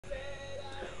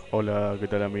Hola, ¿qué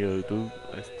tal amigos de YouTube?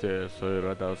 Soy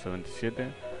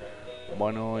Rata1227.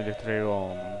 Bueno, hoy les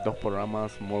traigo dos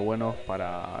programas muy buenos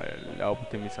para la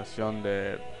optimización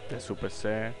de su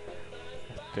PC,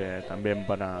 también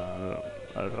para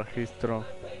el registro,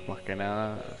 más que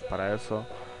nada, para eso,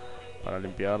 para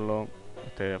limpiarlo,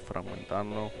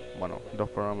 fragmentarlo. Bueno, dos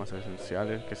programas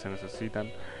esenciales que se necesitan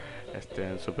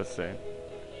en su PC,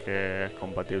 que es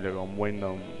compatible con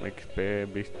Windows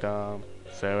XP, Vista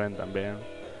 7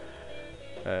 también.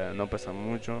 No pesan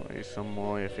mucho y son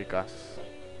muy eficaces.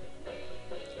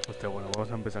 Bueno, vamos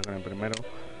a empezar con el primero,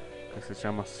 que se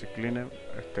llama ccleaner,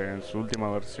 en su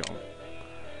última versión.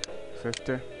 Es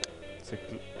este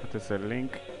es el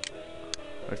link.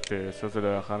 Yo se lo voy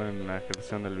a dejar en la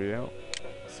descripción del video.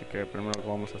 Así que primero lo que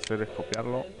vamos a hacer es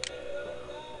copiarlo.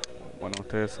 Bueno,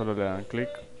 ustedes solo le dan clic.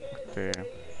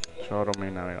 Yo abro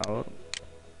mi navegador.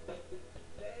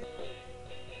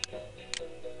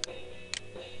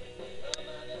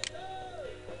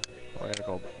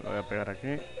 Lo voy a pegar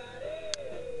aquí.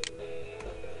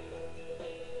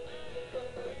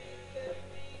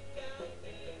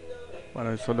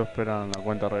 Bueno, y solo esperan la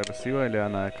cuenta regresiva y le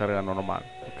dan a descarga normal,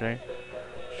 ¿ok?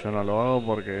 Yo no lo hago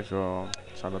porque yo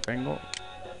ya lo tengo.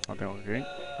 No tengo que ir.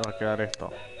 Va a quedar esto.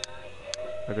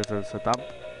 Este es el setup.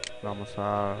 Vamos a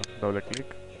dar doble clic.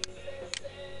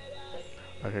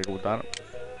 A ejecutar.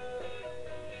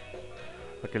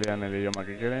 Aquí le dan el idioma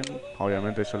que quieren.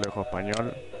 Obviamente yo le dejo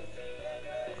español.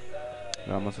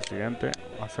 Le damos a siguiente.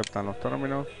 Aceptan los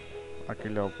términos. Aquí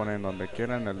lo ponen donde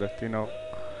quieran. El destino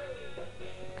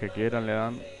que quieran le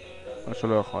dan. Yo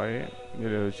lo dejo ahí y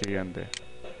le doy siguiente.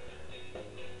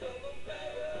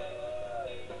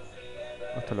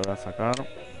 Esto lo voy a sacar.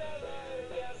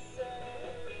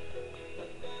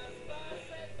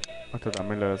 Esto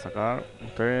también lo voy a sacar.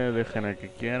 Ustedes dejen el que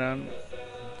quieran.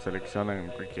 Seleccionen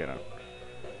el que quieran.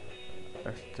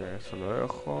 Eso lo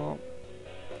dejo.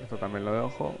 Esto también lo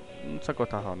dejo. Saco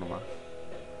estas dos nomás.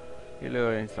 Y le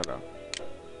doy a instalar.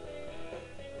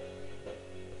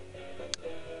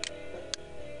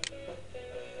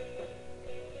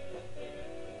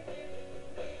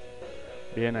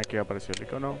 Bien, aquí apareció el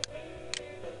icono.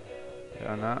 Le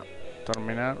dan a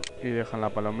terminar y dejan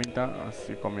la palomita,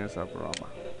 así comienza el programa.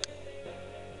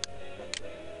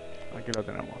 Aquí lo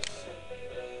tenemos.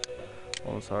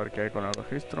 Vamos a ver qué hay con el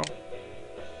registro.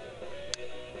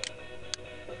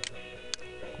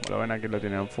 Como lo ven, aquí lo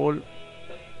tienen full.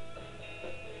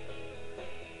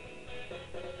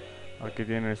 Aquí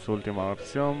tiene su última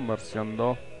versión, versión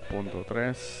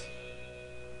 2.3.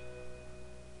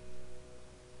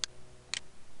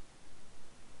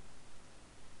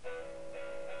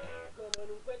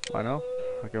 Bueno,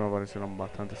 aquí me aparecieron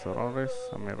bastantes errores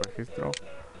a mi registro.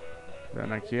 Le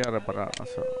dan aquí a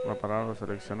reparar lo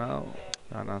seleccionado.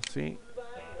 Le dan así.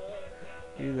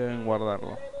 Y deben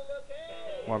guardarlo.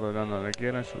 Guardarlo donde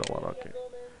quieran, yo lo guardo aquí.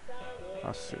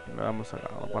 Así, le damos acá,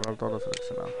 reparar todo lo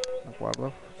seleccionado. ¿De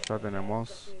acuerdo? Ya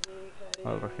tenemos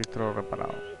el registro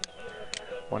reparado.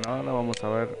 Bueno, ahora vamos a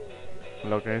ver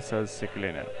lo que es el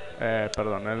ccleaner.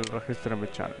 Perdón, el registro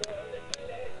mechanic.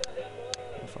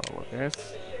 Vamos a ver lo que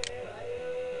es.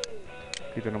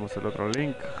 Aquí tenemos el otro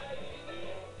link.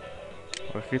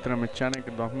 Registro mechanic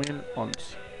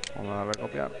 2011. Vamos a darle a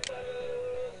copiar.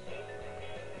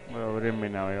 Voy a abrir mi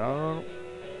navegador.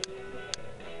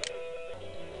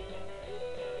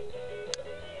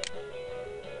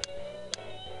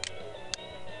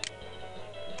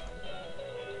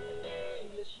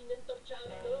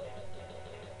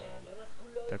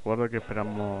 De acuerdo que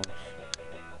esperamos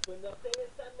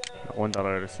la cuenta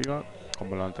regresiva,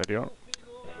 como lo anterior.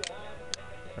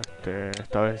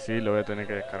 Esta vez sí lo voy a tener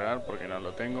que descargar porque no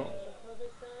lo tengo.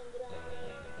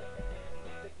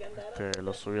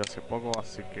 Lo subí hace poco,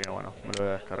 así que bueno, me lo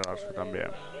voy a descargar yo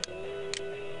también.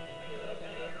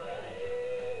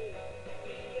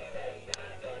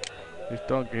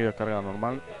 Listo, aquí descarga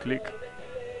normal, clic.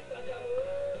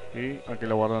 Y aquí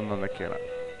lo guardan donde quieran.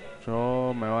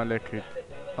 Yo me va al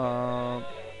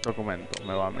documento,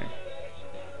 me va a mí.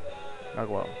 De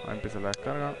acuerdo, ahí empieza la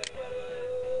descarga.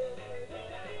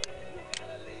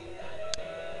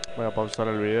 Voy a pausar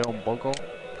el video un poco.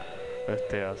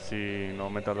 Así no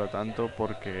me tarda tanto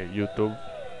porque YouTube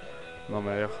no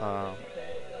me deja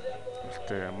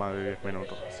más de 10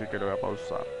 minutos. Así que lo voy a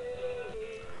pausar.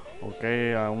 Ok,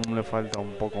 aún le falta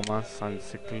un poco más al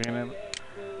ccleaner.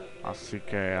 Así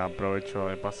que aprovecho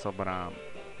de paso para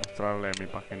mostrarle mi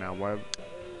página web.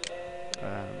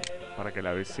 Para que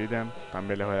la visiten.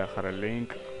 También les voy a dejar el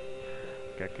link,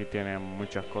 que aquí tienen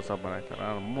muchas cosas para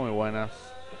descargar muy buenas.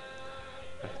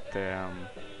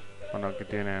 Bueno, aquí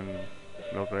tienen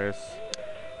lo que es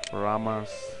programas,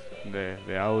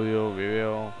 de audio,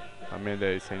 video, también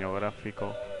de diseño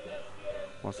gráfico.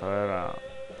 Vamos a ver,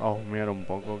 a husmear un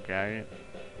poco qué hay.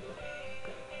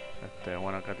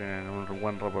 Bueno, acá tienen un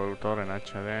buen reproductor en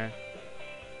HD.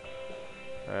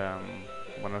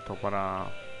 Bueno, esto para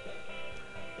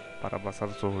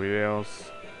pasar sus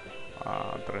videos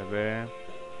a 3D.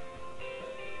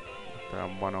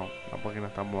 Bueno, la página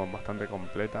está bastante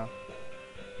completa.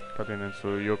 Acá tienen su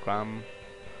UCAM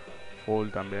full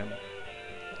también.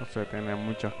 O sea, tiene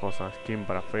muchas cosas. Skin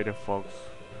para Firefox,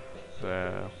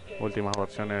 de últimas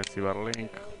versiones de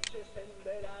Cyberlink,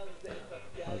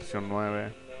 versión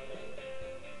 9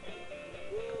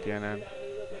 que tienen.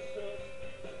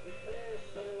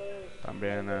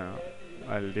 También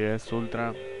el 10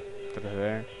 Ultra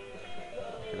 3D,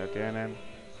 aquí la tienen.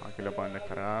 Aquí lo pueden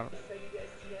descargar.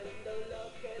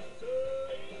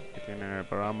 Aquí tienen el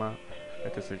programa.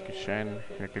 Este es el keychain.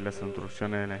 Y aquí las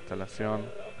instrucciones de la instalación.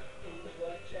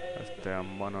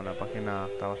 Bueno, la página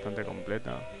está bastante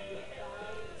completa.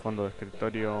 Fondo de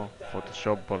escritorio,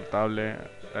 Photoshop portable,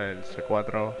 el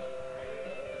C4.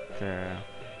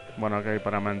 Bueno, acá hay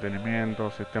para mantenimiento,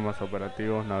 sistemas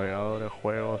operativos, navegadores,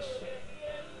 juegos,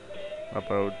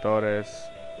 reproductores,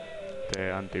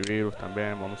 antivirus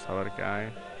también. Vamos a ver qué hay.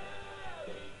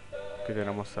 Aquí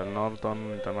tenemos el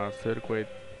Norton Internal Circuit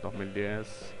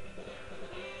 2010.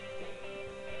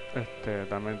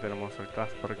 También tenemos el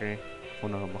Kaspersky,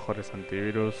 uno de los mejores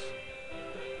antivirus.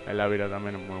 El Avira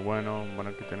también es muy bueno.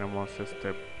 Bueno, aquí tenemos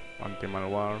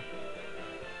anti-malware,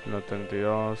 el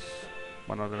 32.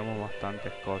 Bueno, tenemos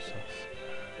bastantes cosas.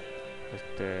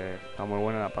 Está muy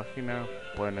buena la página.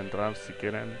 Pueden entrar si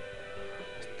quieren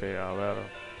a ver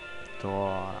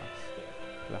todas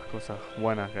las cosas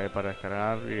buenas que hay para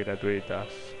descargar y gratuitas.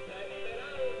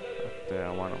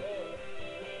 Bueno,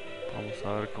 vamos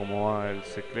a ver cómo va el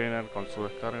ccleaner con su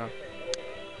descarga.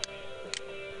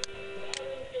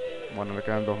 Bueno, me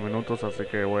quedan 2 minutos, así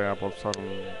que voy a pausar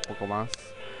un poco más.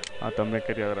 También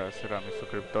quería agradecer a mis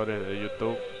suscriptores de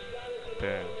YouTube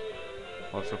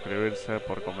por suscribirse,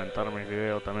 por comentar mis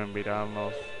videos, también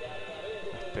mirarlos,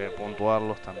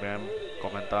 puntuarlos también,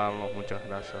 comentarlos. Muchas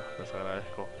gracias, les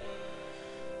agradezco.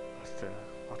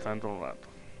 Hasta dentro de un rato.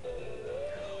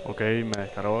 Ok, me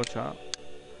descargó ya.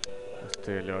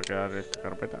 Le va a quedar esta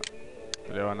carpeta.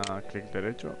 Le van a dar clic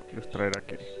derecho y extraer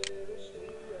aquí.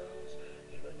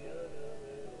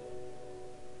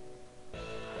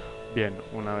 Bien,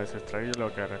 una vez extraído, le va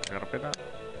a quedar esta carpeta.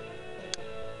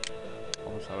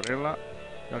 Vamos a abrirla.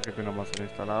 Y aquí tenemos el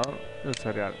instalador y el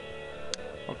serial.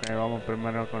 Ok, vamos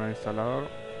primero con el instalador.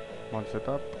 One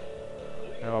setup.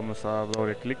 Le vamos a dar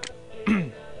doble clic.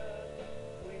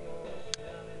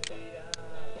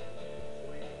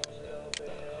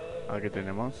 Aquí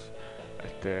tenemos.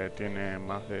 Tiene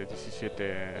más de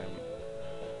 17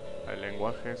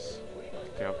 lenguajes.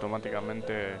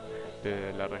 Automáticamente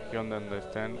de la región donde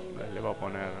estén le va a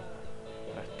poner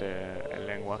el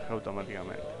lenguaje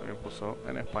automáticamente. Me puso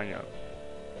en español.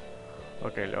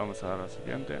 Ok, le vamos a dar al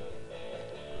siguiente.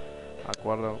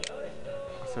 Acuerdo.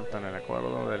 Aceptan el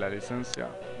acuerdo de la licencia.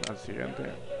 Al siguiente.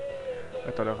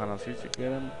 Esto lo dejan así si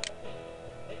quieren.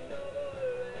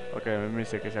 Ok, me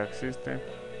dice que ya existe.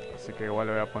 Así que igual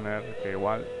le voy a poner que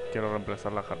igual quiero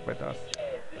reemplazar las carpetas.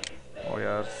 Voy a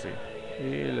dar sí.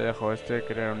 Y le dejo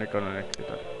crear un icono en el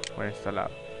escritorio. Voy a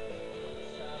instalar.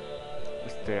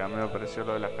 A mí me apareció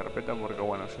lo de las carpetas porque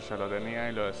bueno, yo ya lo tenía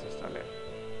y lo desinstalé.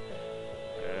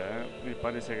 Y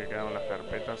parece que quedaron las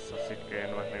carpetas, así que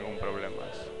no es ningún problema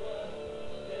eso.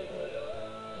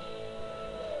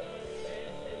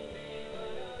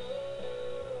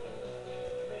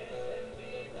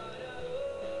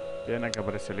 Bien, aquí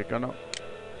aparece el icono.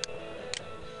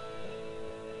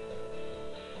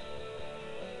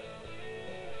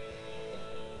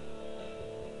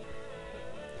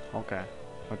 Ok,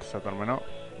 esto ya terminó.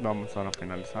 Vamos ahora a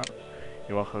finalizar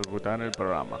y voy a ejecutar el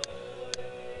programa.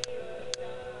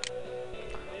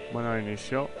 Bueno,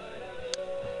 inició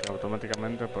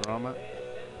automáticamente el programa.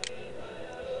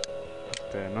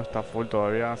 No está full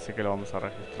todavía, así que lo vamos a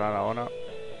registrar ahora.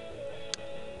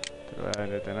 Lo voy a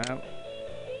detener.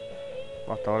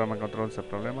 Hasta ahora me encontró ese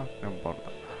problema, no importa.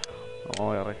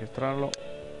 Voy a registrarlo.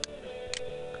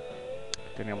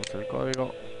 Teníamos el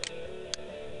código.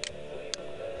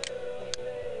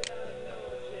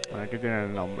 Bueno, aquí tienen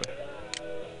el nombre.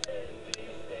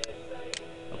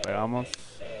 Lo pegamos,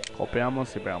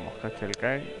 copiamos y pegamos. Caché el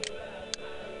key.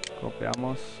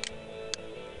 Copiamos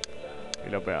y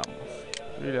lo pegamos.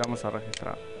 Y le damos a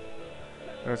registrar.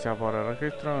 Gracias por el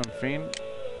registro, en fin.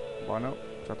 Bueno,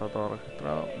 ya está todo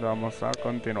registrado. Le vamos a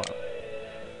continuar.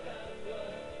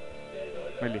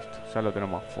 Y listo, ya lo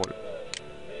tenemos full.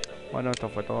 Bueno, esto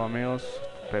fue todo, amigos.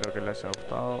 Espero que les haya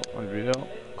gustado el video.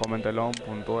 Coméntenlo,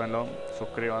 puntúenlo,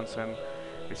 suscríbanse,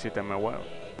 visítenme web.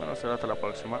 Bueno, será hasta la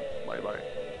próxima. Bye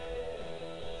bye.